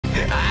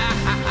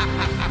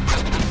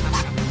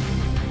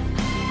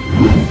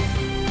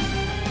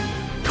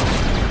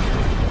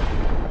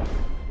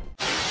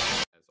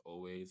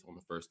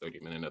first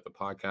 30 minutes of the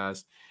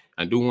podcast.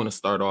 I do want to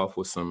start off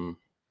with some,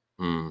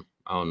 I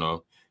don't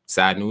know,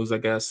 sad news, I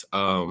guess.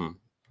 I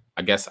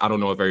don't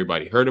know if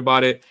everybody heard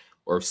about it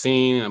or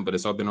seen, but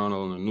it's all been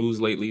on the news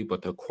lately.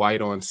 But the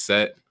Quiet on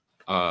Set,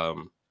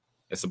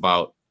 it's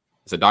a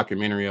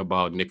documentary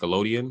about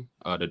Nickelodeon,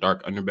 the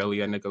dark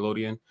underbelly at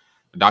Nickelodeon.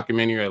 A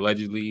documentary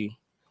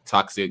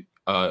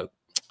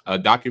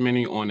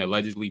on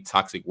allegedly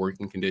toxic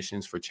working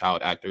conditions for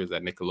child actors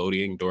at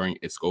Nickelodeon during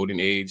its golden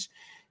age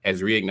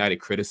has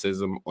reignited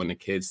criticism on the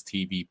kids'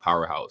 TV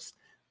powerhouse.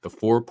 The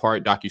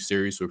 4-part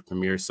docuseries will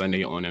premiere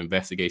Sunday on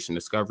Investigation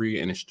Discovery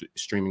and is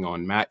streaming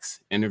on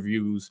Max.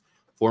 Interviews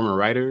former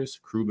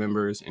writers, crew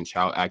members, and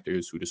child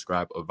actors who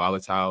describe a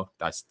volatile,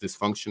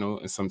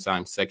 dysfunctional, and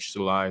sometimes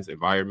sexualized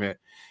environment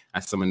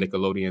at some of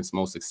Nickelodeon's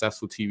most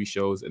successful TV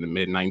shows in the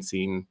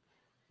mid-90s.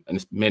 In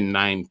the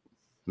mid-90s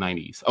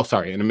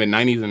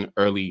and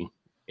early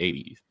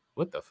 80s.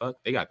 What the fuck?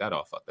 They got that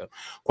all fucked up.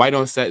 Quiet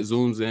on Set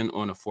zooms in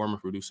on a former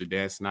producer,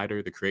 Dan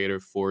Snyder, the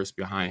creative force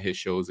behind his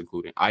shows,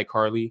 including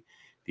iCarly,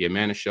 The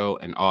Amanda Show,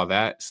 and All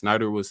That.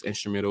 Snyder was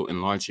instrumental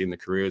in launching the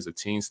careers of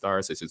teen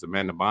stars such as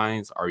Amanda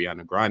Bynes,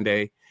 Ariana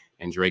Grande,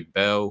 and Drake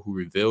Bell, who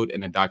revealed in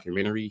the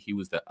documentary he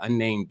was the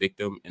unnamed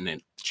victim in a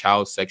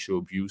child sexual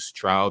abuse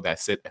trial that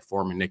sent a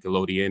former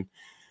Nickelodeon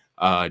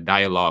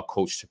dialogue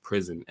coach to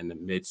prison in the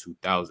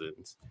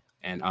mid-2000s.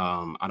 And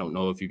I don't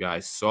know if you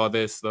guys saw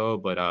this, though,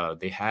 but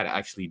they had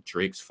actually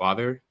Drake's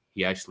father.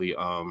 He actually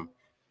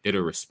did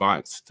a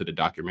response to the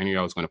documentary.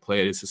 I was going to play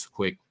it. It's just a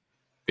quick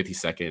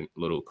 50-second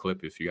little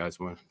clip if you guys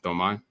don't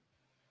mind.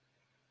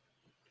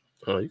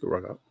 Oh, you can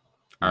rock out.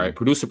 All right,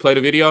 producer, play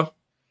the video.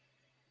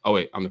 Oh,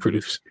 wait, I'm the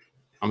producer.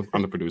 I'm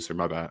the producer,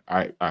 my bad. All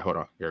right, hold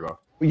on. Here we go.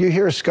 You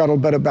hear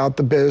scuttlebutt about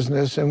the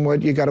business and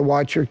what you got to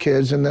watch your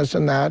kids and this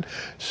and that.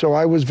 So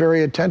I was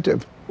very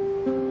attentive.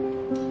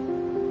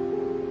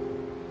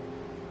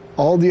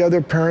 All the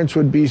other parents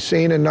would be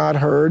seen and not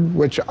heard,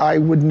 which I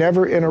would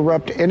never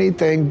interrupt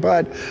anything,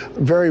 but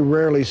very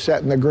rarely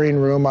sit in the green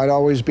room. I'd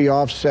always be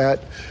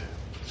offset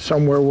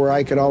somewhere where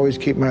I could always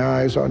keep my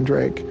eyes on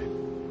Drake.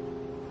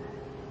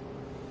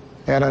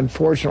 And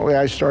unfortunately,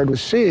 I started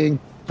seeing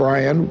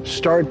Brian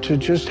start to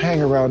just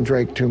hang around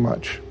Drake too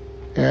much.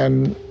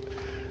 And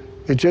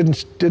it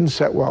didn't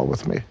set well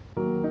with me.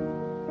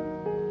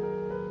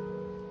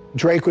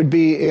 Drake would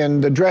be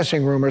in the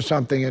dressing room or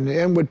something, and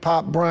in would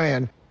pop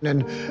Brian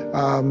and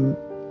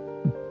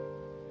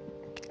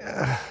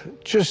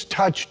just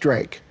touch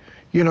Drake.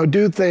 You know,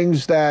 do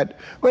things that,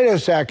 wait a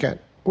second,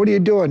 what are you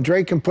doing?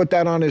 Drake can put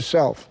that on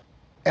himself.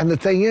 And the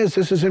thing is,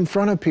 this is in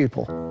front of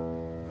people.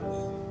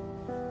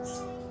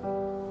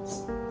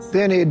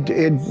 Then he'd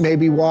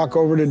maybe walk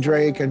over to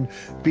Drake and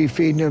be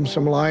feeding him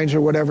some lines or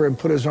whatever and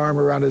put his arm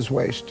around his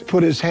waist,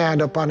 put his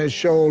hand up on his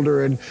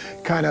shoulder and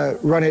kind of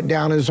run it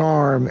down his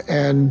arm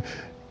and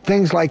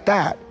things like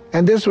that.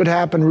 And this would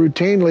happen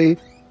routinely.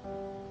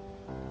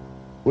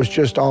 Was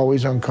just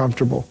always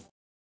uncomfortable.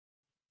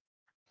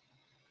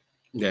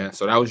 Yeah,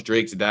 so that was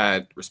Drake's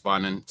dad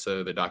responding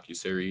to the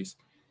docuseries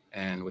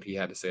and what he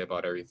had to say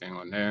about everything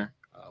on there.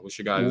 What's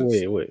your guys?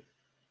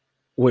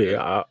 Wait!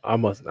 I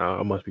must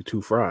be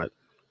too fried.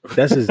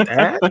 That's his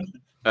dad?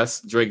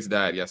 That's Drake's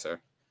dad, yes, sir.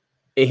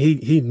 And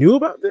he knew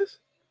about this?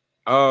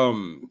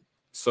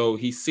 So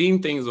he's seen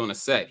things on a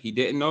set. He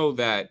didn't know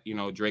that,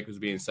 Drake was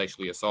being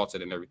sexually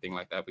assaulted and everything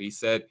like that, but he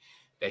said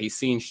that he's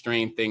seen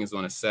strange things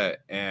on a set.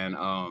 And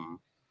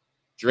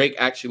Drake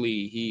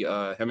actually,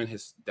 him and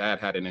his dad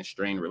had an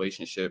estranged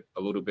relationship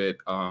a little bit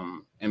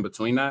in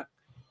between that.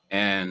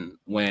 And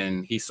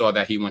when he saw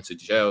that he went to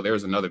jail, there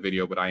was another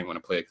video, but I didn't want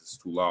to play it because it's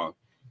too long.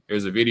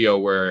 There's a video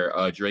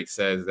where Drake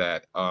says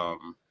that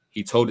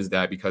he told his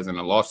dad because in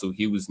a lawsuit,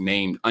 he was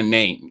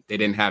unnamed. They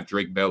didn't have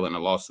Drake Bell in a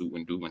lawsuit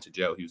when dude went to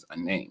jail. He was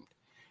unnamed.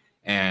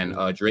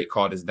 And Drake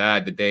called his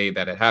dad the day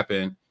that it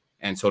happened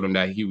and told him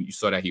that you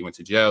saw that he went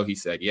to jail. He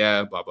said,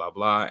 yeah, blah, blah,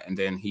 blah. And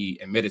then he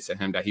admitted to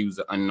him that he was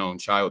an unknown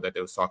child that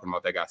they was talking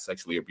about that got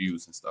sexually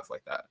abused and stuff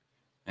like that.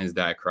 And his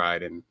dad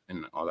cried and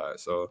all that.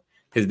 So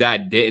his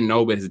dad didn't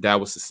know, but his dad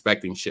was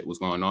suspecting shit was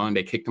going on.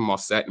 They kicked him off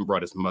set and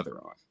brought his mother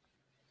on.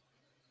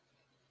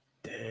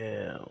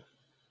 Damn.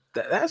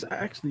 That's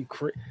actually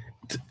crazy.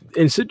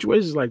 In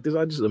situations like this,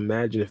 I just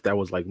imagine if that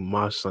was like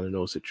my son in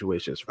those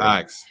situations.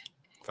 Right? Facts.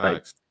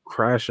 Like,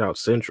 Crash Out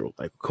Central.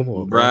 Like, come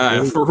on,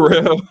 bro. For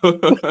real.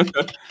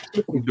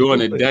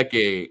 Doing a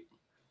decade.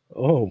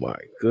 Oh my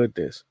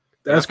goodness.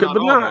 That's good,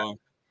 but not.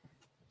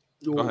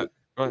 Go ahead.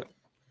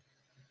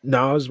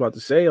 No, I was about to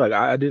say, like,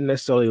 I didn't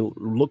necessarily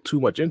look too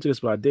much into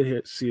this, but I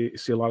did see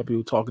a lot of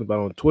people talking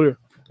about it on Twitter.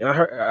 And I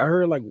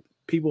heard like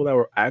people that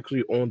were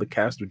actually on the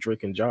cast of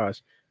Drake and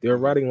Josh, they were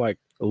writing like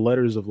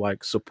letters of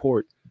like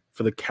support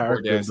for the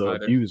character of the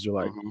abuser.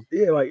 Like,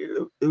 yeah, like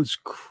it was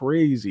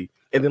crazy.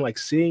 And then like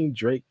seeing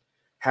Drake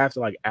have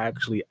to like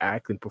actually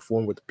act and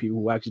perform with the people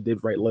who actually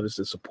did write letters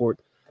to support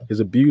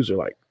his abuser,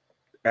 like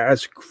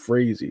that's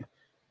crazy.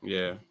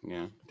 Yeah.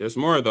 There's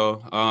more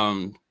though.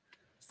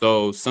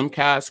 So some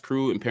cast,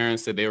 crew, and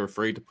parents said they were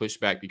afraid to push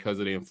back because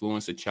of the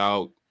influence of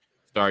child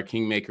star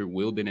Kingmaker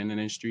wielded in the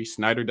industry.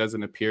 Snyder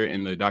doesn't appear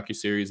in the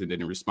docuseries and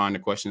didn't respond to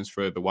questions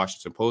for the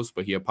Washington Post,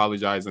 but he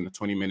apologized in a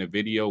 20-minute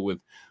video with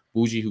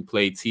Bougie, who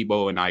played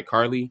Tebow and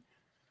iCarly.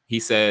 He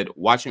said,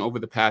 watching over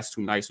the past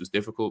 2 nights was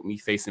difficult, me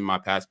facing my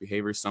past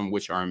behaviors, some of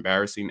which are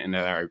embarrassing and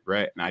that I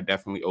regret, and I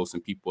definitely owe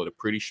some people a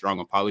pretty strong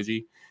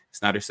apology,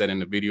 Snyder said in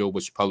the video,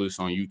 which published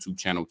on YouTube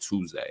channel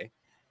Tuesday.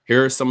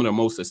 Here are some of the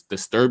most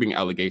disturbing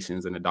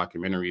allegations in the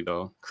documentary,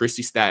 though.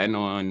 Christy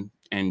Staten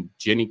and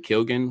Jenny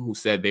Kilgan, who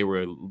said they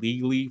were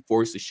legally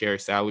forced to share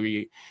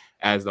salary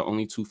as the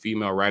only 2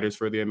 female writers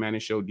for the Amanda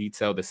Show,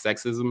 detailed the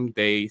sexism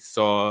they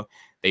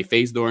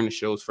faced during the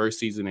show's first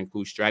season,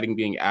 include Stratton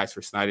being asked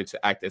for Snyder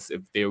to act as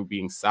if they were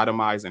being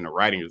sodomized in the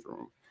writer's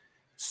room.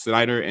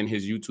 Snyder, in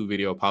his YouTube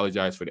video,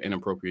 apologized for the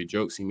inappropriate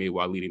jokes he made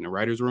while leading the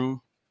writer's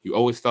room. You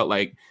always felt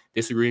like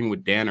disagreeing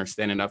with Dan or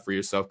standing up for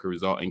yourself could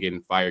result in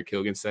getting fired,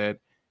 Kilgan said.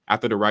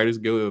 After the Writers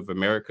Guild of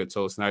America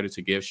told Snyder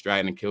to give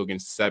Stratton and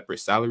Kilgan separate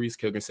salaries,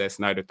 Kilgan said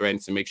Snyder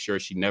threatened to make sure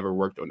she never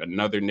worked on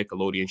another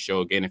Nickelodeon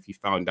show again if he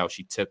found out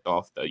she tipped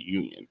off the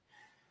union.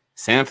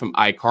 Sam from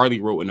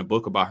iCarly wrote in a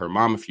book about her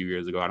mom a few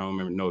years ago. I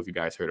don't know if you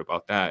guys heard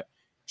about that.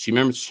 She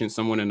mentioned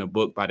someone in the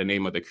book by the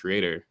name of the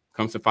creator.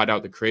 Comes to find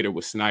out the creator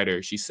was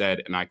Snyder. She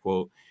said, and I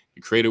quote,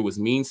 "The creator was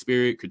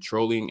mean-spirited,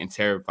 controlling, and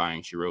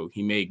terrifying," she wrote.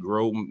 "He made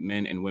grown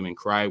men and women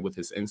cry with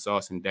his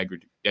insults and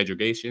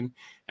degradation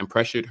and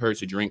pressured her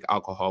to drink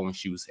alcohol when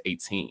she was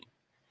 18.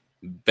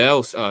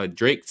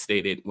 Drake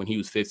stated when he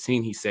was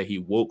 15, he said he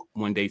woke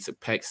one day to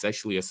Peck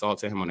sexually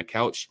assaulted him on the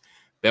couch.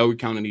 Bell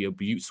recounted the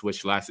abuse,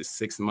 which lasted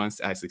 6 months,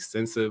 as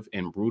extensive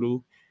and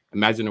brutal.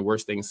 Imagine the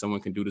worst thing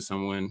someone can do to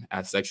someone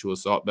as sexual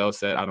assault, Bell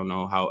said. I don't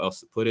know how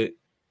else to put it.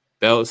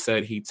 Bell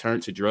said he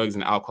turned to drugs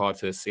and alcohol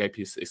to escape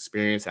his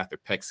experience after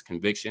Peck's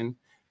conviction.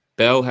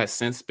 Bell has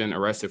since been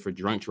arrested for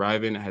drunk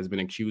driving and has been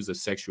accused of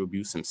sexual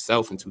abuse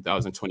himself in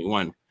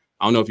 2021.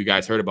 I don't know if you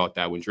guys heard about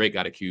that when Drake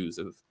got accused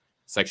of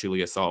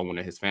sexually assaulting one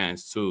of his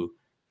fans, too.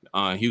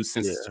 He was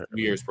sentenced to 2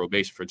 years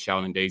probation for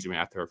child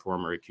endangerment after her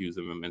former accused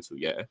him of mental.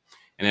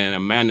 And then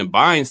Amanda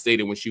Bynes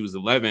stated when she was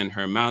 11,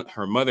 her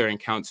mother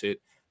encountered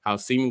how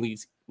seemingly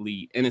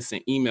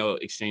innocent email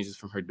exchanges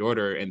from her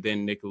daughter and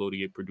then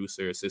Nickelodeon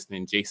producer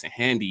assistant Jason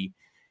Handy.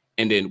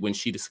 And then when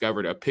she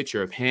discovered a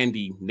picture of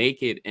Handy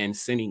naked and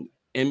sending,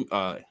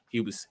 he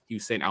was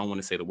saying, I don't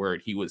want to say the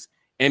word, he was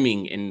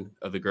emming in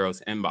the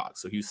girl's inbox.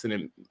 So he was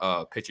sending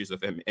pictures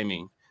of him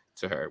emming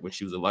to her when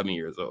she was 11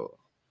 years old.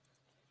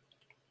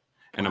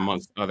 And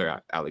amongst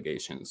other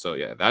allegations. So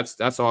yeah,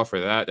 that's all for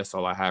that. That's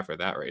all I have for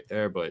that right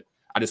there. But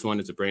I just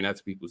wanted to bring that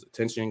to people's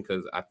attention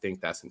because I think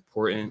that's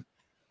important.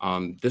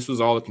 This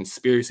was all a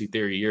conspiracy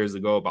theory years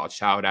ago about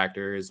child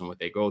actors and what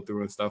they go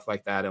through and stuff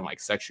like that, and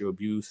like sexual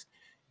abuse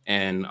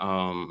and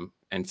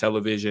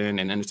television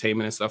and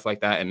entertainment and stuff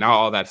like that. And now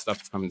all that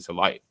stuff is coming to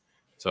light.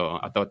 So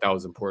I thought that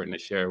was important to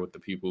share with the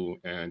people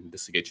and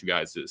just to get you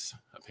guys'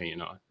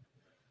 opinion on.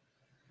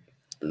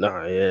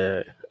 Nah,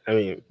 yeah. I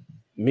mean,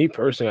 me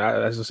personally,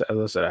 as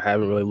I said, I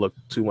haven't really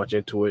looked too much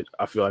into it.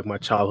 I feel like my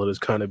childhood is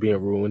kind of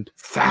being ruined.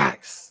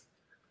 Facts.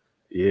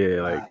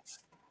 Yeah, like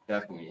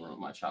definitely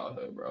ruined my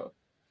childhood, bro.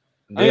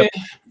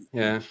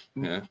 Yeah.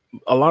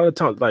 A lot of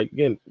times, like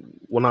again,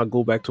 when I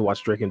go back to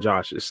watch Drake and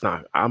Josh, it's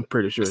not. I'm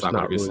pretty sure it's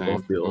not really gonna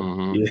feel.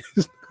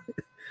 Mm-hmm.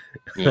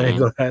 I ain't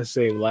gonna have the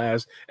same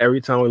laughs. Every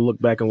time we look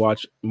back and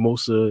watch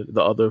most of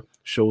the other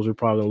shows, we're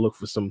probably gonna look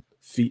for some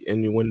feet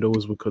in the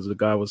windows because the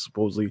guy was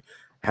supposedly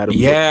had a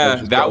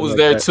that was like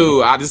there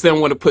too. I just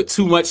didn't want to put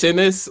too much in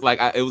this. Like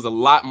it was a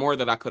lot more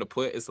that I could have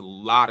put. It's a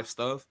lot of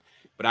stuff,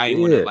 but I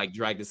didn't want to like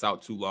drag this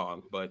out too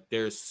long. But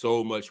there's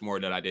so much more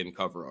that I didn't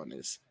cover on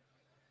this.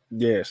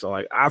 Yeah, so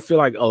like I feel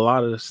like a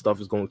lot of this stuff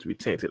is going to be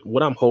tainted.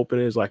 What I'm hoping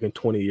is like in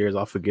 20 years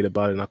I'll forget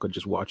about it and I could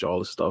just watch all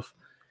this stuff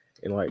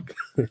and like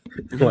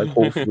like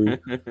hopefully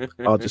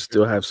I'll just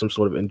still have some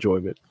sort of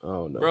enjoyment. I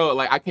don't know. Bro,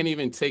 like I can't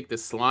even take the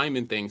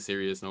sliming thing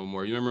serious no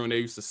more. You remember when they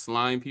used to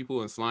slime people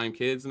and slime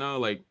kids now?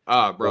 Like,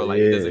 bro, like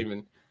it doesn't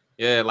even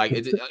like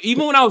it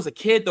even when I was a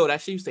kid though,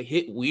 that shit used to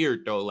hit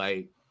weird though.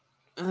 Like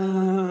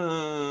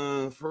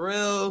for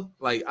real.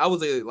 Like I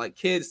was like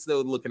kids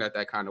still looking at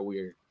that kind of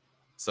weird.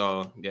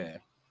 So yeah.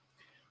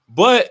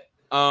 But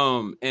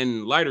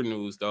in lighter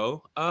news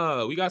though,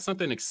 we got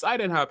something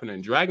exciting happening.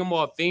 Dragon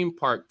Ball theme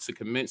park to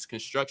commence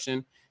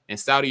construction in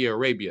Saudi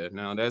Arabia.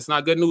 Now that's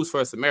not good news for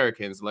us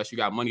Americans unless you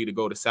got money to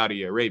go to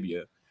Saudi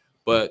Arabia.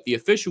 But the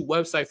official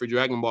website for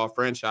Dragon Ball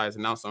franchise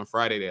announced on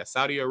Friday that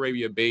Saudi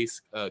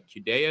Arabia-based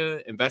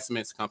Qiddiya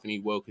Investments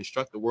Company will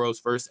construct the world's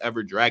first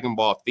ever Dragon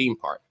Ball theme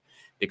park.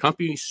 The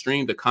company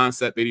streamed the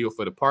concept video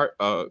for the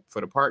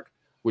park,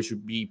 which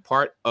would be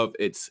part of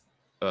its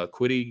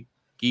Quiddy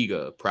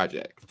Giga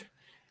project.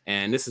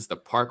 And this is the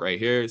park right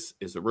here.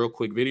 It's a real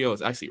quick video.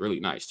 It's actually really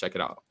nice. Check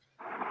it out.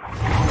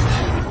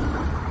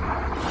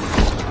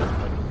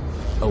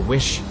 A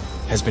wish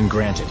has been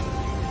granted.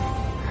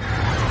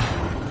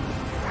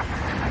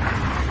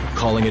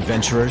 Calling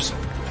adventurers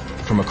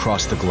from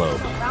across the globe.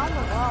 Around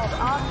the world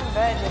are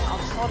converging on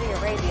Saudi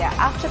Arabia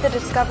after the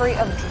discovery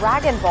of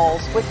Dragon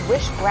Balls with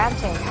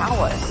wish-granting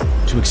powers.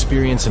 To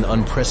experience an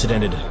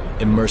unprecedented,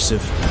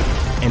 immersive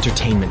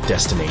entertainment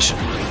destination.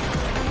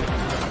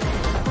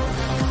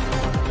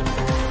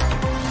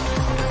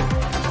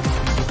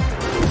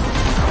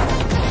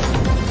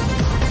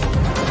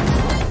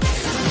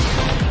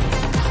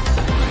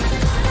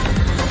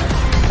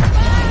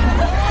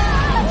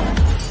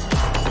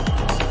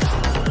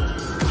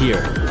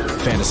 Here,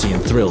 fantasy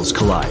and thrills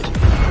collide.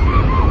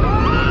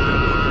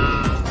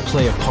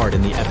 Play a part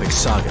in the epic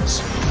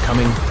sagas,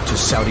 coming to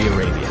Saudi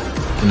Arabia,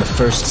 in the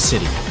first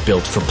city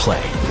built for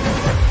play.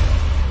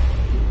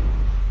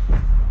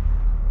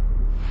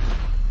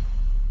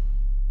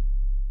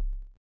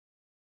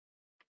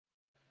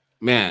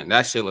 Man,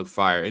 that shit look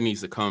fire. It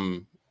needs to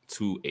come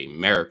to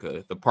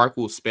America. The park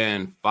will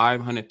span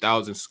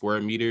 500,000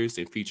 square meters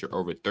and feature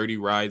over 30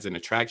 rides and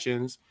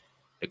attractions.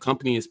 The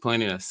company is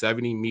planning a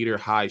 70-meter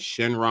high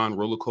Shenron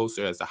roller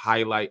coaster as the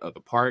highlight of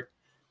the park.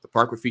 The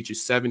park will feature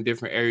 7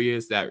 different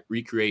areas that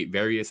recreate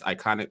various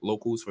iconic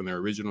locals from the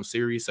original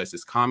series, such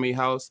as Kame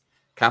House,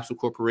 Capsule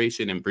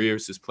Corporation, and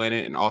Beerus'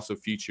 Planet, and also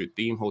feature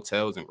themed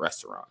hotels and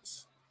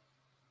restaurants.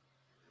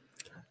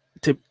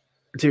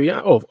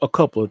 A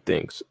couple of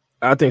things.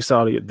 I think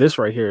this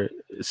right here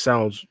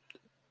sounds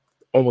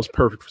almost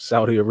perfect for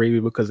Saudi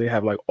Arabia because they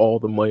have like all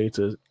the money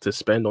to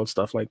spend on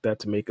stuff like that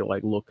to make it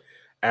like look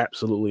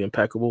absolutely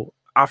impeccable.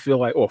 I feel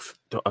like,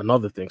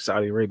 another thing,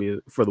 Saudi Arabia,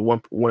 for the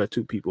one or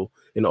two people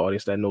in the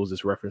audience that knows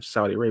this reference,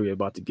 Saudi Arabia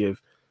about to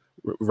give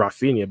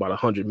Rafinha about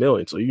 100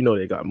 million, so you know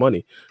they got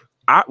money.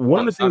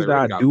 One of the things that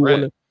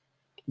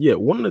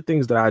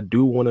I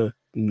do want to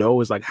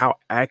know is like how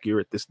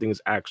accurate this thing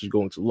is actually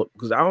going to look,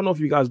 because I don't know if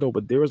you guys know,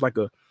 but there was like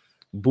a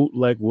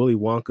bootleg Willy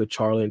Wonka,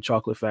 Charlie and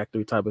Chocolate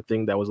Factory type of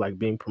thing that was like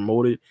being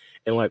promoted,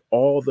 and like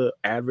all the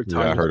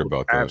advertisements, I heard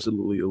about that.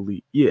 Absolutely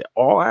elite. Yeah,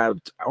 all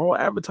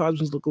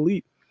advertisements look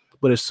elite,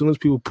 but as soon as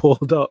people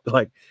pulled up,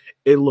 like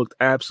it looked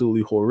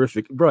absolutely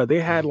horrific, bro. They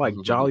had like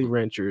Jolly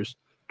Ranchers,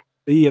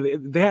 they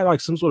had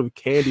like some sort of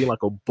candy in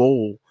like a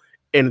bowl,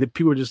 and the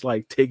people were just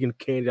like taking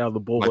candy out of the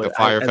bowl, like a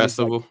fire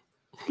festival.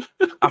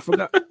 Like,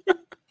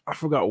 I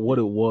forgot what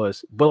it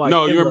was, but like,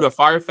 no, you remember the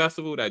fire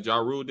festival that Ja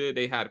Rule did?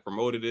 They had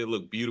promoted it, it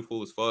looked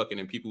beautiful as fuck, and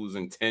then people was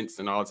in tents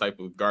and all type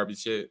of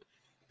garbage shit,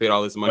 paid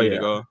all this money to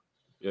go.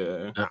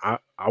 Yeah,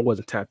 I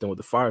wasn't tapped in with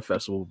the fire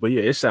festival, but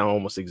yeah, it sounded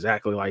almost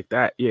exactly like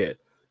that. Yeah,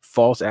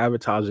 false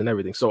advertising and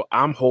everything. So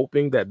I'm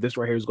hoping that this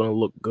right here is going to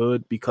look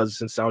good because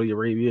it's in Saudi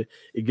Arabia.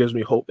 It gives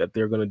me hope that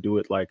they're going to do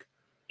it like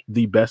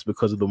the best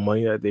because of the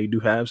money that they do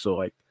have. So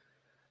like,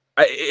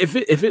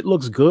 if it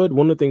looks good,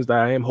 one of the things that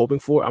I am hoping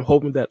for, I'm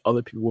hoping that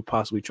other people will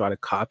possibly try to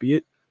copy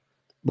it,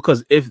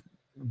 because if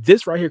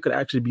this right here could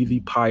actually be the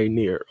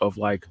pioneer of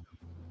like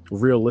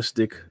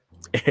realistic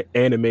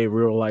anime,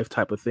 real life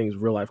type of things,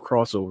 real life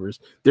crossovers.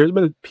 There's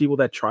been people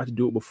that tried to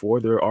do it before.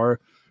 There are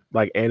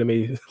like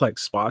anime like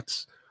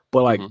spots,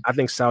 but like I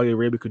think Saudi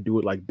Arabia could do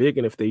it like big,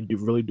 and if they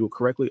really do it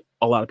correctly,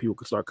 a lot of people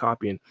could start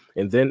copying.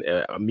 And then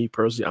me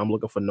personally, I'm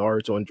looking for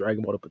Naruto and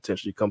Dragon Ball to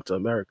potentially come to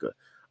America.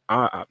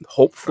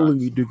 Hopefully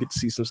we do get to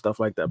see some stuff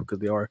like that, because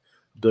they are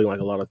doing like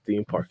a lot of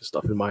theme parks and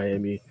stuff in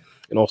Miami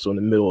and also in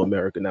the middle of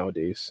America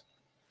nowadays.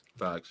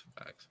 Facts.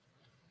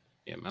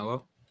 Yeah,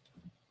 Mello.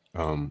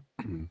 I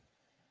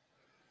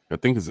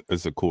think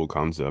it's a cool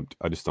concept.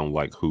 I just don't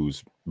like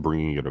who's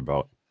bringing it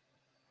about.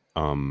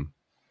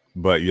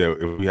 But yeah,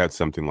 if we had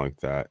something like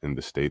that in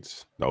the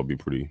States, that would be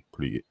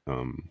pretty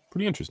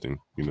interesting.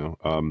 You know,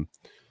 I'm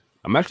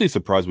actually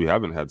surprised we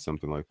haven't had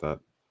something like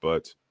that,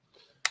 but.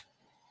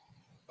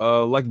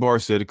 Like Bar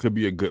said, it could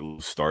be a good little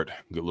start,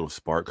 good little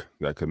spark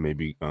that could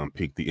maybe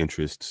pique the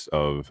interests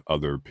of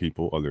other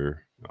people,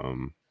 other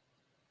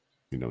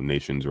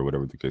nations or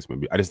whatever the case may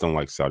be. I just don't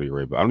like Saudi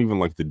Arabia. I don't even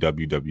like the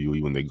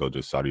WWE when they go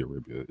to Saudi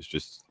Arabia. It's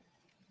just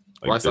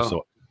like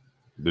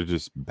they're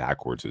just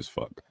backwards as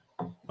fuck.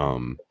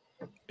 And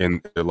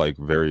they're like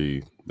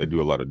they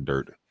do a lot of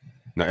dirt.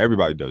 Now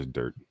everybody does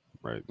dirt,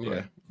 right?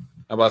 Yeah.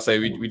 I'm about to say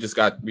we just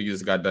got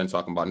done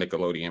talking about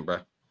Nickelodeon, bro.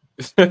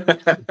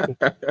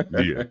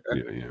 yeah.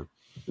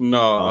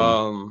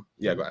 No,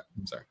 yeah, go ahead.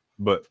 I'm sorry.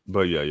 But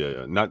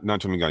yeah. Not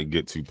trying to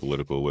get too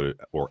political with it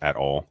or at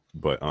all.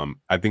 But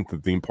I think the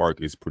theme park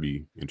is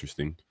pretty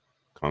interesting,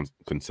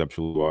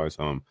 conceptually wise.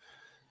 I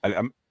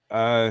don't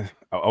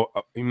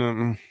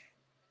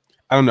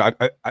know.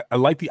 I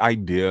like the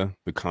idea,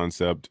 the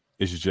concept.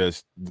 It's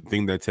just the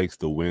thing that takes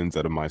the wins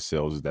out of my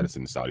sails is that it's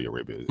in Saudi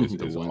Arabia.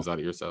 The wins out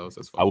of your sails.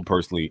 That's fine. I would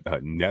personally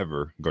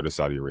never go to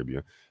Saudi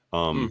Arabia.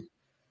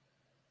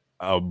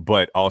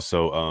 But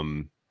also,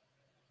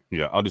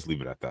 yeah, I'll just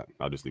leave it at that.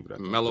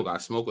 Mello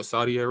got smoke with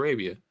Saudi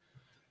Arabia,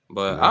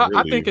 but Not I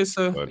really, think it's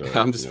a. but,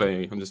 I'm just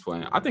playing.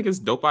 I think it's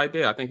a dope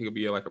idea. I think it could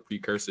be like a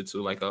precursor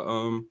to like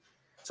a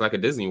it's like a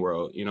Disney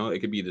World. You know, it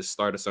could be the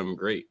start of something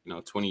great.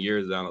 20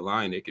 years down the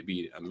line, it could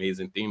be an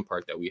amazing theme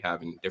park that we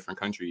have in different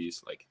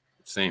countries. Like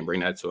saying, bring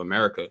that to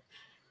America,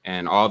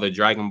 and all the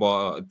Dragon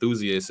Ball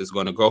enthusiasts is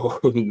going to go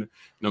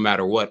no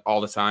matter what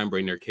all the time.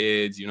 Bring their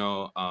kids.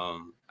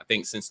 I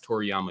think since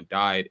Toriyama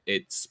died,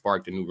 it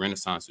sparked a new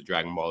renaissance of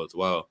Dragon Ball as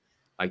well.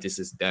 Like just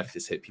his death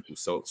just hit people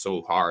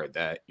so hard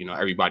that, you know,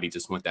 everybody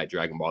just want that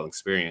Dragon Ball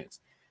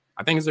experience.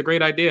 I think it's a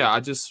great idea. I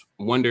just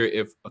wonder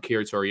if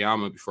Akira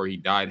Toriyama, before he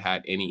died,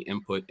 had any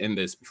input in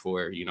this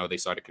before, you know, they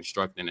started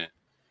constructing it.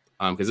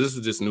 Because this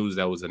was just news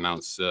that was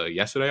announced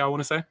yesterday, I want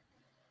to say.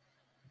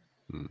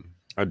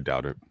 I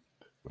doubt it.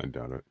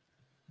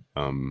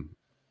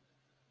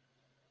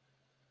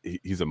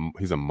 He's a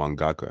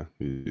mangaka.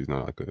 He's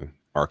not like an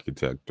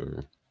architect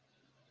or.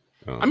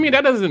 I mean,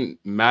 that doesn't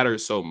matter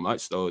so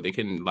much though. They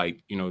can,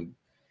 like, you know,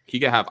 he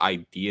could have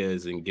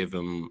ideas and give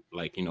him,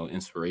 like, you know,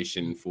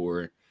 inspiration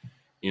for,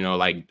 you know,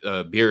 like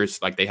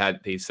Beerus. Like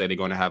they said they're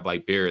going to have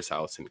like Beerus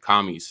house and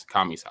Kami's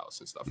house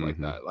and stuff like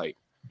that. Like,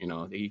 you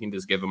know, you can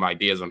just give him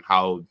ideas on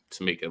how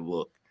to make it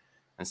look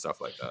and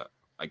stuff like that,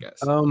 I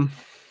guess.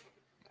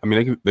 I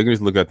mean, they can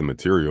just look at the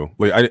material.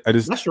 Like I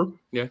just, that's true.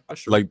 Yeah,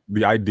 that's true. Like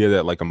the idea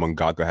that like a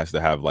mangaka has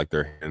to have like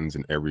their hands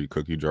in every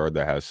cookie jar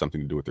that has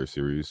something to do with their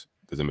series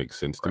doesn't make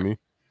sense to me.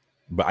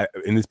 But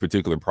in this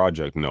particular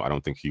project, no, I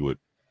don't think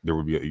there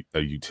would be a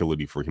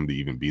utility for him to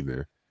even be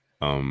there.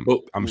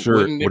 But I'm sure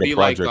with a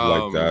project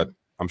like that,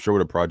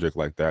 with a project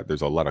like that,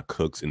 there's a lot of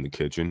cooks in the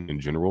kitchen in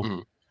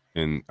general.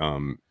 And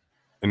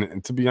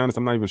to be honest,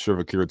 I'm not even sure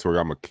if Akira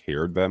Toriyama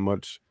cared that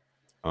much.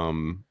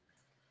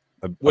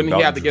 Wouldn't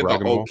he have to get the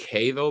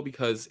okay though,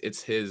 because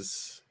it's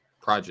his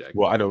project?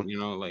 Well, I don't, you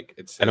know, like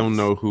it's. I don't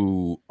know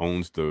who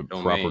owns the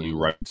property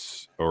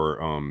rights or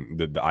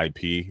the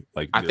IP.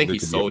 Like I think he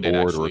sold it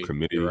actually. Or a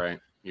committee.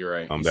 You're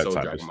right. That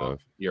type of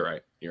stuff. You're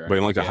right. But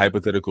in like a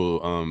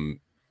hypothetical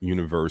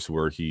universe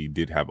where he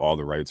did have all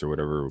the rights or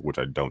whatever, which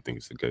I don't think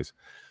is the case.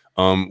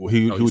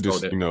 He would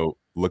just, you know,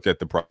 look at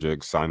the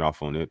project, sign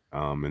off on it,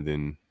 and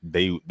then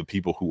the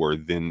people who are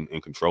then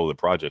in control of the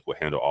project will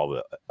handle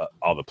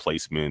all the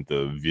placement,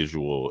 the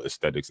visual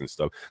aesthetics and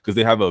stuff, because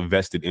they have a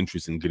vested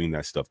interest in getting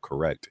that stuff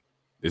correct.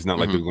 It's not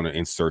like they're going to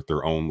insert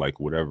their own like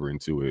whatever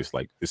into it. It's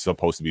like it's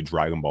supposed to be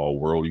Dragon Ball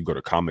World. You go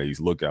to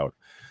Kame's Lookout.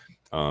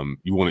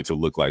 You want it to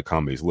look like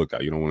Kame's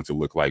Lookout. You don't want it to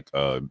look like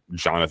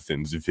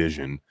Jonathan's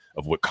vision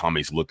of what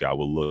Kame's Lookout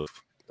will look.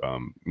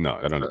 No,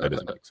 that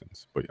doesn't make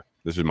sense. But yeah,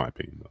 this is my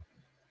opinion though.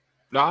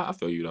 No, I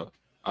feel you though.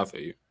 I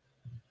feel you.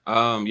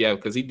 Yeah,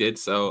 because he did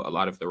sell a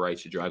lot of the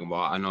rights to Dragon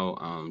Ball. I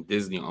know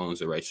Disney owns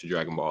the rights to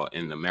Dragon Ball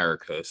in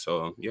America.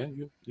 So yeah,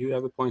 you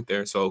have a point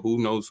there. So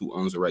who knows who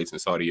owns the rights in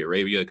Saudi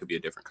Arabia? It could be a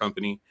different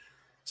company.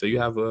 So you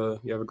have a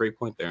great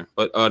point there.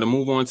 But to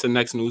move on to the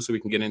next news so we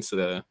can get into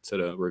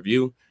the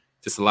review.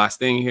 Just the last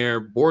thing here.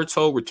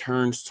 Boruto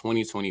returns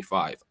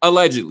 2025.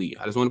 Allegedly.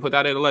 I just want to put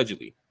that in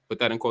allegedly. Put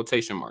that in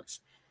quotation marks.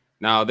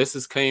 Now,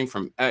 this came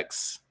from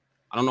X.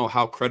 I don't know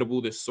how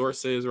credible this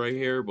source is right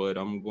here, but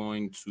I'm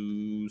going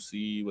to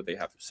see what they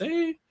have to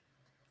say.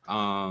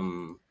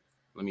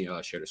 Let me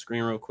share the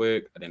screen real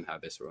quick. I didn't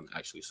have this one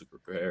actually super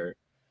prepared.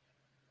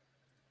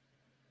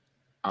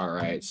 All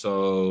right,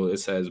 so it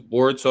says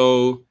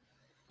Boruto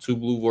 2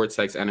 Blue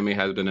Vortex anime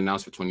has been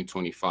announced for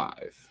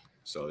 2025.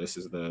 So this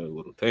is the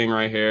little thing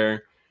right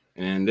here.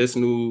 And this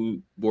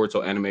new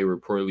Boruto anime will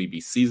reportedly be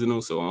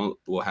seasonal, so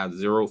we'll have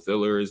 0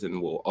 fillers,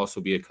 and will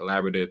also be a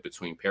collaborative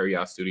between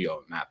Period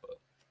Studio and MAPPA.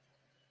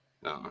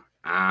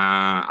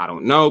 I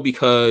don't know,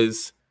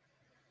 because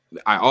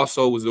I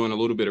also was doing a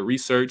little bit of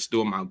research,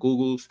 doing my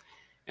Googles,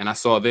 and I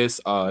saw this.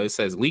 It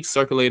says leaks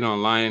circulating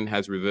online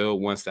has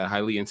revealed once that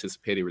highly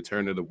anticipated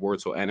return of the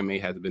Boruto anime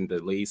has been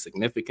delayed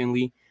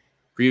significantly.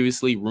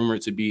 Previously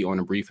rumored to be on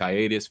a brief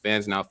hiatus,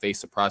 fans now face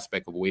the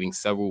prospect of waiting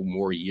several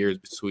more years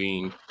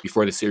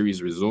before the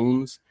series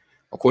resumes.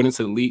 According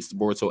to the leaks, the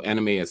Boruto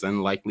anime is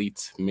unlikely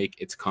to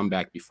make its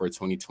comeback before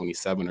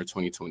 2027 or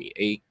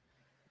 2028.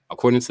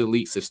 According to the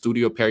leaks, if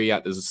Studio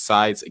Period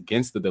decides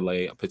against the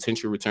delay, a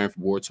potential return for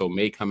Boruto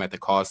may come at the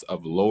cost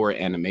of lower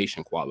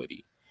animation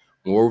quality.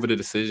 Moreover, the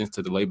decision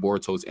to delay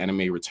Boruto's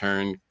anime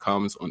return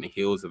comes on the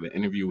heels of an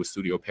interview with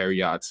Studio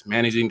Period's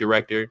managing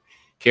director,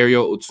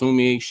 Keiichiro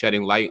Utsumi,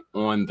 shedding light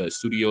on the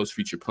studio's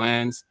future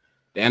plans.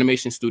 The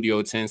animation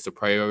studio tends to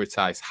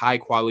prioritize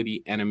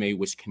high-quality anime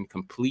which can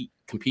compete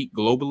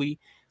globally,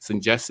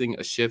 suggesting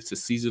a shift to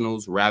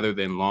seasonals rather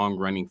than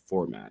long-running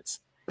formats.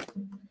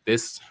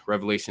 This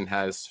revelation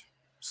has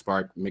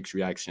sparked mixed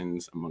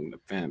reactions among the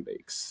fan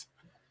base.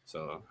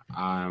 So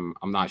I'm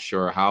not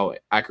sure how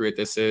accurate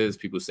this is.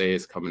 People say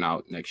it's coming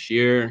out next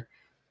year,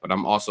 but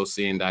I'm also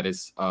seeing that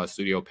it's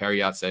Studio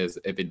Period says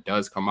if it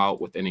does come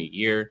out within a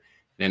year,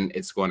 then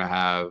it's going to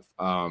have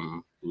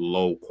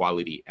low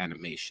quality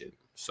animation.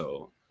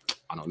 So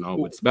I don't know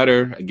what's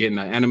better, getting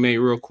an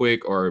anime real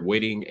quick or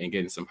waiting and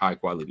getting some high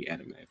quality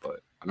anime.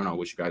 But I don't know.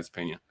 What's your guys'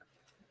 opinion?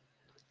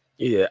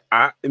 Yeah,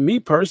 me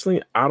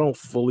personally, I don't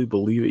fully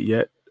believe it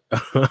yet.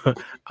 I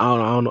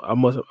don't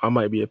know. I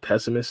might be a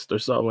pessimist or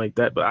something like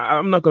that, but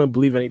I'm not going to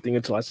believe anything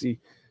until I see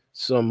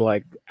some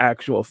like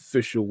actual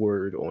official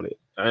word on it.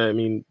 I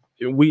mean,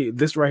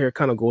 this right here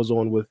kind of goes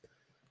on with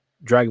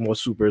Dragon Ball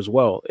Super as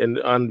well, and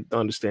I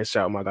understand.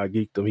 Shout out my guy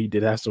Geekdom. He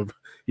did have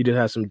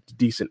some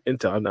decent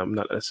intel. I'm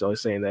not necessarily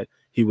saying that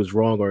he was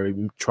wrong or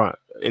even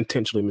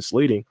intentionally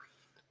misleading,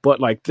 But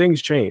like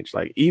things change.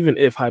 Like even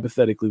if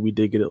hypothetically we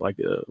did get it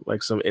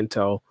like some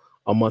intel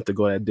a month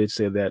ago that did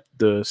say that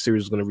the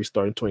series is going to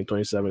restart in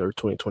 2027 or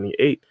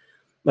 2028,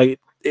 like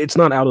it's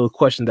not out of the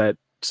question that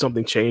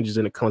something changes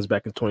and it comes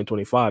back in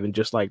 2025. And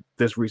just like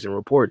this recent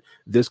report,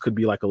 this could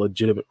be like a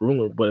legitimate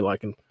rumor, but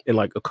like in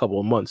like a couple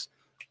of months,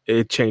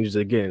 it changes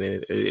again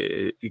and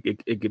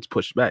it gets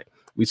pushed back.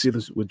 We see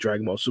this with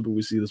Dragon Ball Super.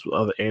 We see this with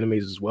other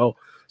animes as well.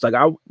 It's like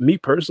me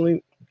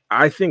personally,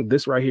 I think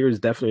this right here is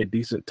definitely a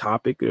decent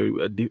topic,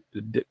 or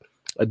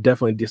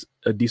definitely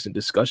a decent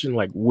discussion.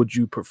 Like, would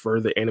you prefer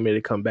the anime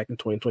to come back in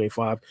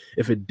 2025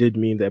 if it did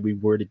mean that we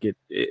were to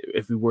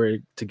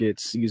get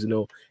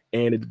seasonal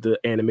and the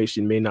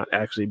animation may not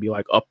actually be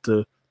like up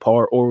to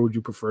par, or would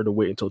you prefer to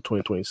wait until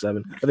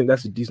 2027? I think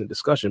that's a decent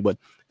discussion. But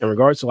in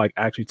regards to like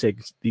actually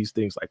taking these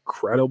things like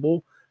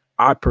credible,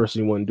 I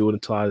personally wouldn't do it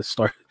until I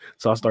start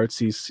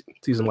see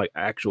some like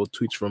actual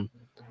tweets from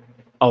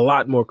a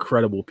lot more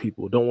credible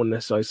people. Don't want to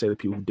necessarily say the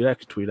people who did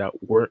actually tweet out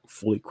weren't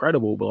fully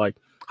credible, but like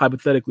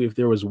hypothetically, if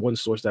there was one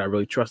source that I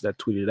really trust that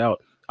tweeted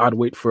out, I'd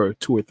wait for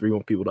 2 or 3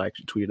 more people to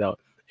actually tweet it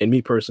out. And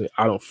me personally,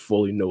 I don't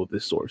fully know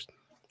this source.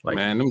 Like,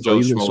 man, them Joe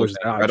Schmoes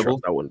that I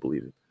trust, I wouldn't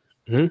believe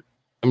it.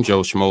 Them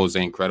Joe Schmoes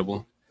ain't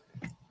credible.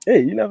 Hey,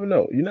 you never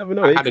know. You never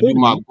know. I had to do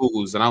my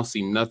Googles, and I don't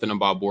see nothing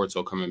about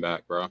Boruto coming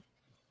back, bro.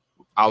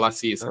 All I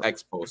see is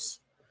X posts.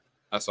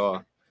 That's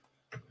all.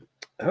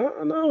 I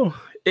don't know.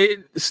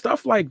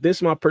 Stuff like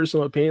this, my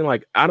personal opinion,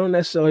 like I don't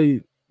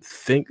necessarily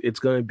think it's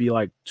gonna be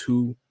like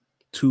too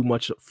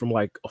much from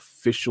like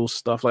official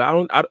stuff. Like I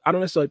don't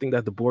necessarily think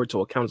that the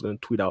Boruto account is gonna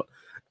tweet out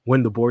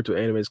when the Boruto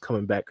anime is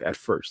coming back at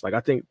first. Like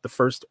I think the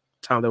first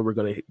time that we're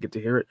gonna get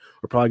to hear it,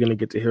 we're probably gonna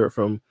get to hear it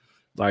from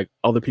like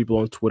other people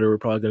on Twitter. We're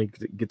probably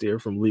gonna get to hear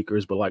from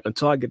leakers. But like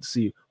until I get to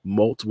see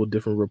multiple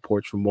different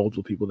reports from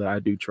multiple people that I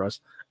do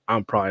trust,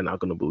 I'm probably not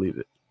gonna believe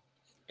it.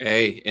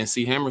 Hey,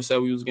 NC Hammer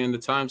said we was getting the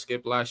time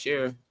skip last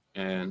year,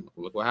 and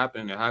look what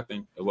happened. It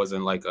happened. It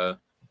wasn't like a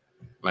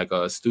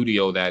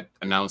studio that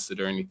announced it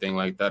or anything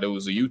like that. It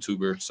was a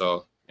YouTuber.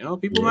 So, you know,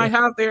 people might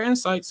have their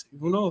insights.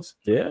 Who knows?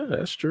 Yeah,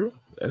 that's true.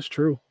 That's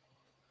true.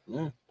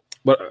 Yeah.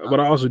 But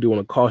I also do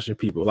want to caution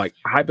people. Like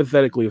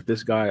hypothetically, if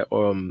this guy,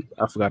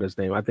 I forgot his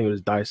name. I think it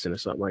was Dyson or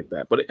something like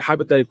that. But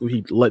hypothetically,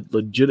 he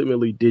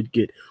legitimately did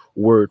get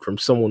word from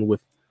someone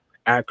with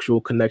actual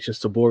connections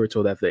to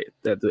Boruto that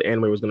the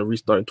anime was going to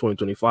restart in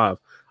 2025.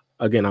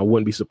 Again, I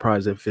wouldn't be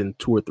surprised if in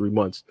 2 or 3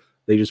 months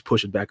they just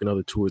push it back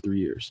another 2 or 3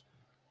 years.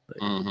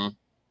 Like,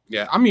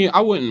 yeah, I mean,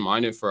 I wouldn't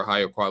mind it for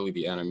higher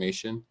quality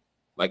animation.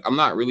 Like, I'm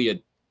not really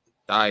a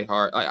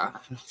diehard.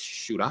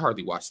 I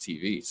hardly watch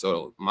TV,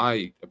 so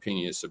my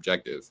opinion is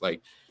subjective.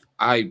 Like,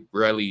 I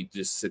rarely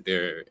just sit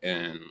there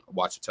and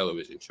watch a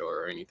television show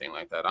or anything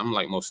like that. I'm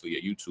like mostly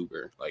a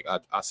YouTuber. Like,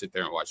 I sit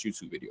there and watch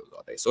YouTube videos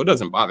all day, so it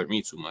doesn't bother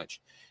me too much.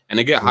 And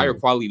to get higher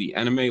quality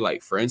anime,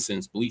 like for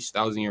instance, Bleach,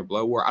 1,000-Year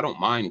Blood War, I don't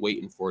mind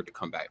waiting for it to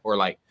come back. Or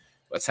like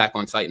Attack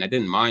on Titan, I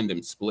didn't mind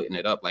them splitting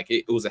it up. Like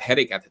it was a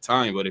headache at the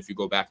time, but if you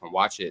go back and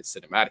watch it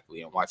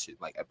cinematically and watch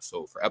it like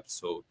episode for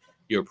episode,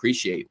 you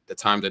appreciate the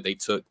time that they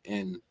took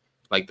in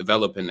like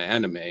developing the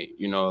anime.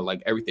 You know,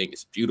 like everything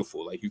is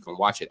beautiful. Like you can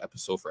watch it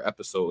episode for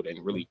episode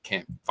and really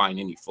can't find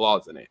any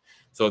flaws in it.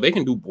 So they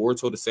can do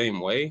Boruto the same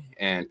way,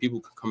 and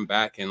people can come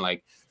back and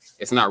like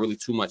it's not really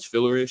too much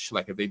fillerish.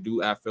 Like if they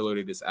do add filler,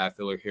 they just add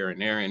filler here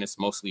and there, and it's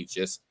mostly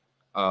just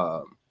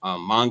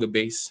manga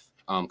based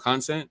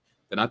content.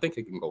 Then I think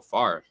it can go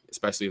far,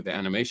 especially if the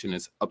animation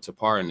is up to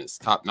par and it's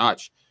top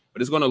notch.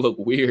 But it's going to look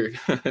weird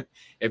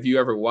if you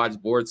ever watch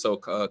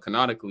Boruto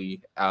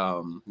canonically,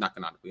 not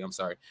canonically, I'm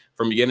sorry,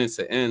 from beginning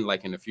to end,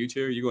 like in the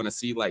future, you're going to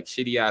see like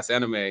shitty ass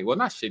anime. Well,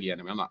 not shitty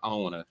anime. I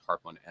don't want to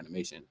harp on the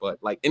animation, but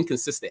like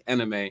inconsistent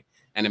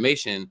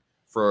animation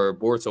for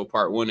Boruto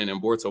Part 1 and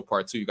then Boruto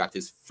Part 2. You got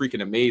this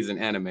freaking amazing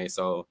anime.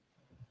 So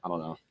I don't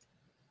know.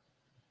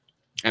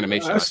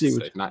 Animation, I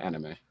should say, not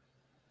anime.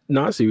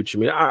 No, I see what you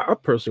mean. I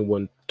personally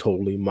wouldn't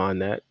totally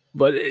mind that,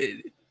 but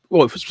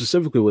well,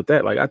 specifically with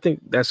that, like I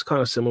think that's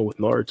kind of similar with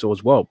Naruto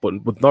as well.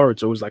 But with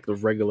Naruto, it was like the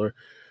regular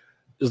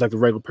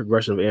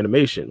progression of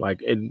animation.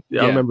 Like, and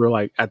I remember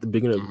like at the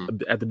beginning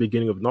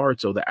of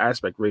Naruto, the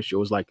aspect ratio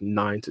was like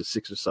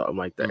 9:6 or something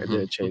like that, and then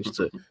it changed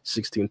to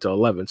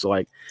 16:11. So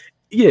like,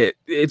 yeah,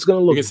 it's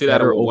gonna look. You can see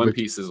that over One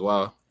Piece as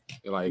well.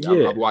 Like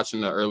I'm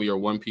watching the earlier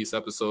One Piece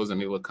episodes, and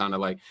they look kind of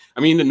like.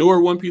 I mean, the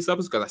newer One Piece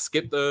episodes, because I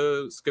skipped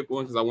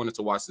one because I wanted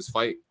to watch this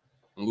fight.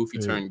 When Luffy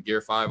turned Gear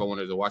 5, I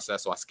wanted to watch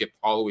that, so I skipped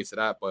all the way to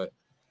that. But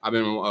I've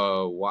been,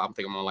 I'm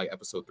thinking I'm on like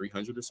episode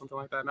 300 or something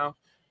like that now.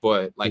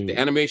 But like the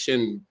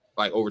animation,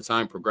 like over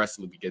time,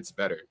 progressively gets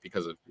better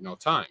because of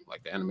time.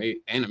 Like the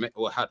anime.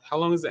 Well, how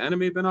long has the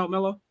anime been out,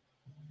 Mello?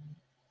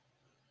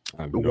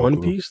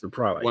 One Piece,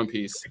 probably One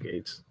Piece,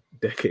 decades.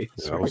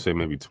 Yeah, I would say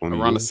maybe 20.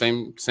 Around the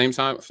same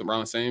time,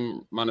 around the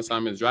same amount of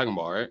time as Dragon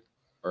Ball, right?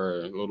 Or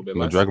a little bit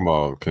less. Dragon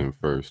Ball came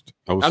first.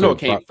 I know it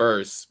came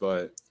first,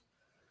 but.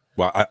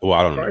 Well, I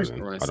don't know.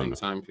 Around the same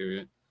time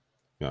period.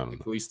 Yeah, I don't know.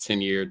 At least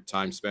 10-year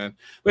time span.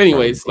 But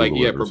anyways, like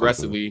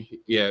progressively,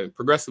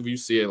 you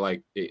see it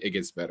like it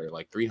gets better.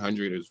 Like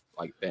 300 is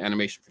like the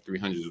animation for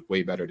 300 is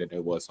way better than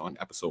it was on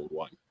episode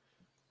 1.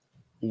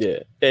 Yeah,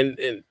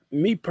 and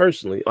me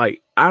personally,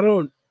 like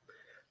I'd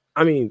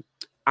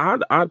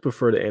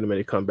prefer the anime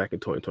to come back in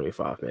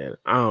 2025, man.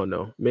 I don't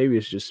know, maybe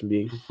it's just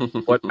me,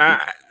 but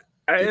I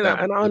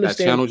understand that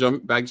channel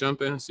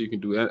jumping so you can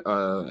do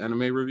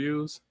anime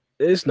reviews.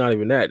 It's not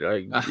even that.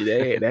 Like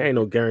that ain't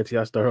no guarantee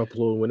I start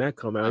uploading when that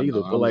come out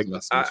either. But like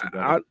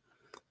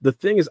the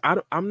thing is,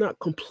 I'm not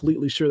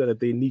completely sure that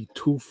they need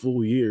 2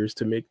 full years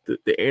to make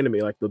the anime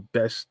like the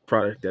best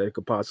product that it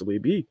could possibly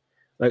be.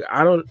 Like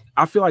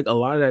I feel like a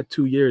lot of that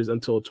 2 years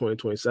until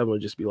 2027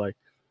 would just be like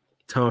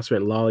time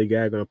spent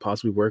lollygagging or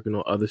possibly working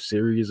on other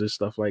series or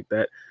stuff like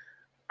that.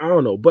 I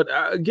don't know, but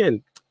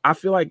again, I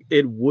feel like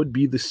it would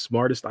be the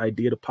smartest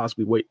idea to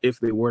possibly wait if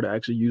they were to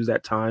actually use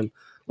that time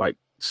like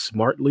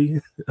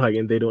smartly, like,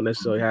 and they don't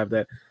necessarily have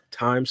that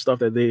time stuff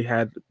that they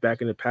had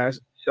back in the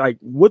past. Like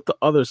with the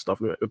other stuff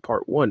in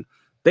part 1,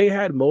 they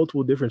had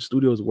multiple different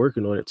studios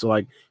working on it. So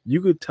like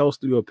you could tell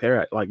Studio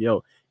Parrot, like,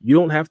 yo, you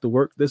don't have to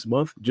work this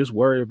month. Just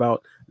worry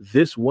about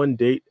this one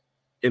date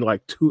in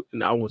like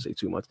I won't say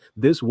 2 months.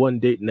 This one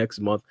date next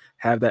month,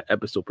 have that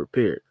episode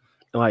prepared.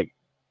 And like,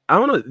 I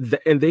don't know,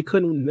 and they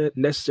couldn't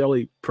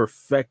necessarily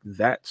perfect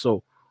that.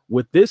 So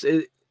with this,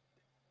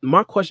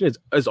 my question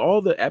is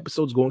all the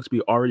episodes going to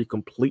be already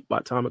complete by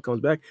the time it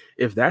comes back?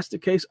 If that's the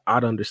case,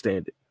 I'd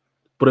understand it.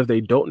 But if they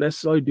don't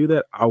necessarily do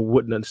that, I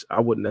wouldn't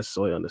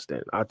necessarily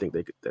understand. I think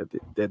they could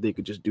that they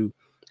could just do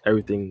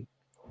everything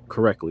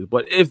correctly.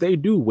 But if they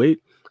do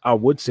wait, I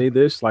would say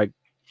this, like,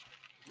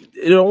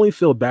 it'll only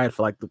feel bad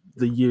for like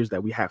the years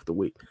that we have to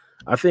wait.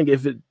 I think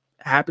if it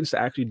happens to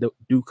actually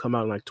do come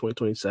out in like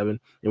 2027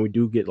 and we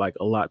do get like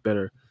a lot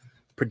better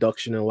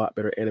production and a lot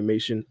better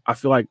animation, I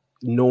feel like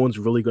no one's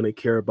really going to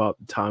care about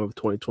the time of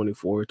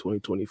 2024,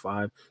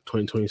 2025,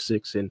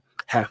 2026, and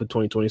half of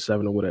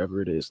 2027 or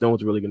whatever it is. No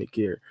one's really going to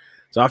care.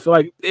 So I feel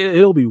like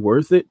it'll be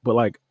worth it, but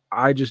like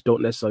I just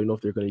don't necessarily know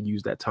if they're going to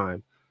use that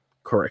time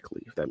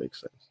correctly, if that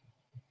makes sense.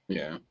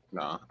 Yeah,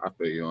 nah, I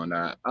feel you on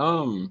that.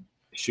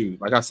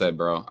 Shoot, like I said,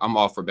 bro, I'm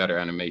all for better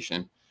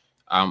animation.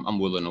 I'm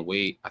willing to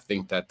wait. I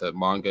think that the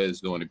manga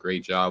is doing a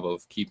great job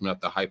of keeping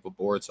up the hype of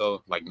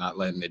Boruto, like not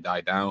letting it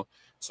die down.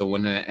 So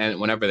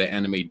whenever the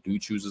anime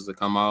chooses to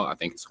come out, I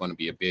think it's going to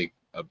be a big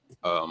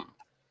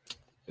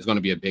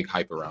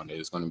hype around it.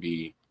 It's going to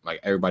be like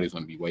everybody's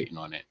going to be waiting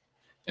on it,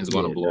 and it's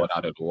going to blow it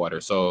out of the water.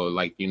 So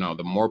like, you know,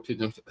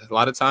 a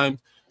lot of times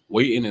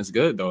waiting is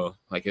good though.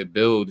 Like it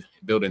build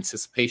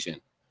anticipation,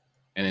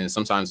 and then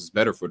sometimes it's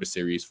better for the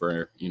series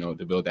for, you know,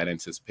 to build that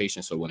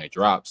anticipation. So when it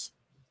drops,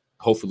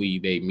 hopefully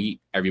they meet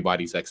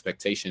everybody's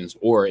expectations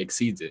or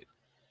exceeds it.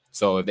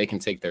 So if they can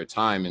take their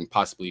time and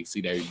possibly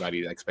exceed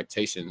everybody's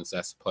expectations,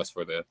 that's a plus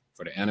for the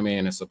anime,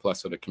 and it's a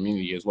plus for the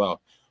community as well.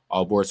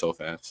 All Boruto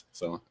fans.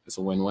 So it's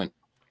a win-win.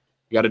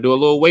 You got to do a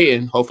little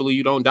waiting. Hopefully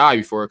you don't die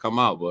before it come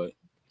out, but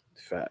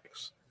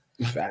facts.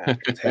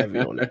 Heavy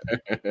on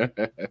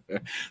that.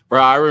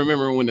 Bro, I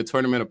remember when the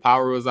Tournament of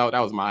Power was out, that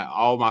was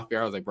all my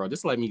fear. I was like, bro,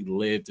 just let me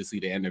live to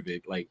see the end of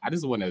it. Like, I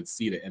just want to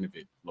see the end of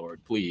it,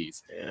 Lord,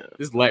 please. Yeah.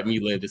 Just let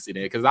me live to see that,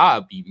 because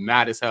I'd be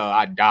mad as hell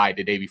I died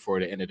the day before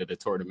the end of the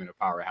Tournament of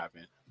Power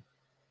happened.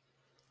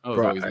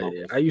 Bro,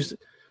 I used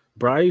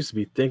to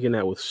be thinking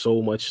that with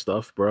so much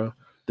stuff, bro.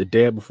 The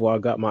day before I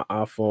got my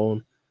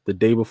iPhone, the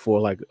day before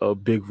like a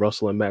big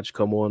wrestling match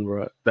come on,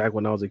 bro. Back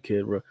when I was a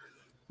kid, bro.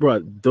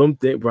 Bro,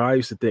 I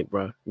used to think,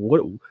 bro,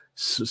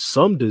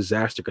 some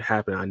disaster could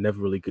happen. I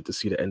never really get to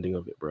see the ending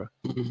of it, bro.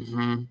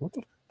 Mm-hmm.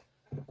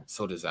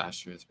 So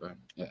disastrous, bro.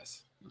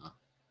 Yes.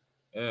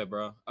 Yeah,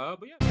 bro. But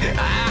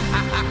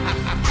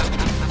yeah.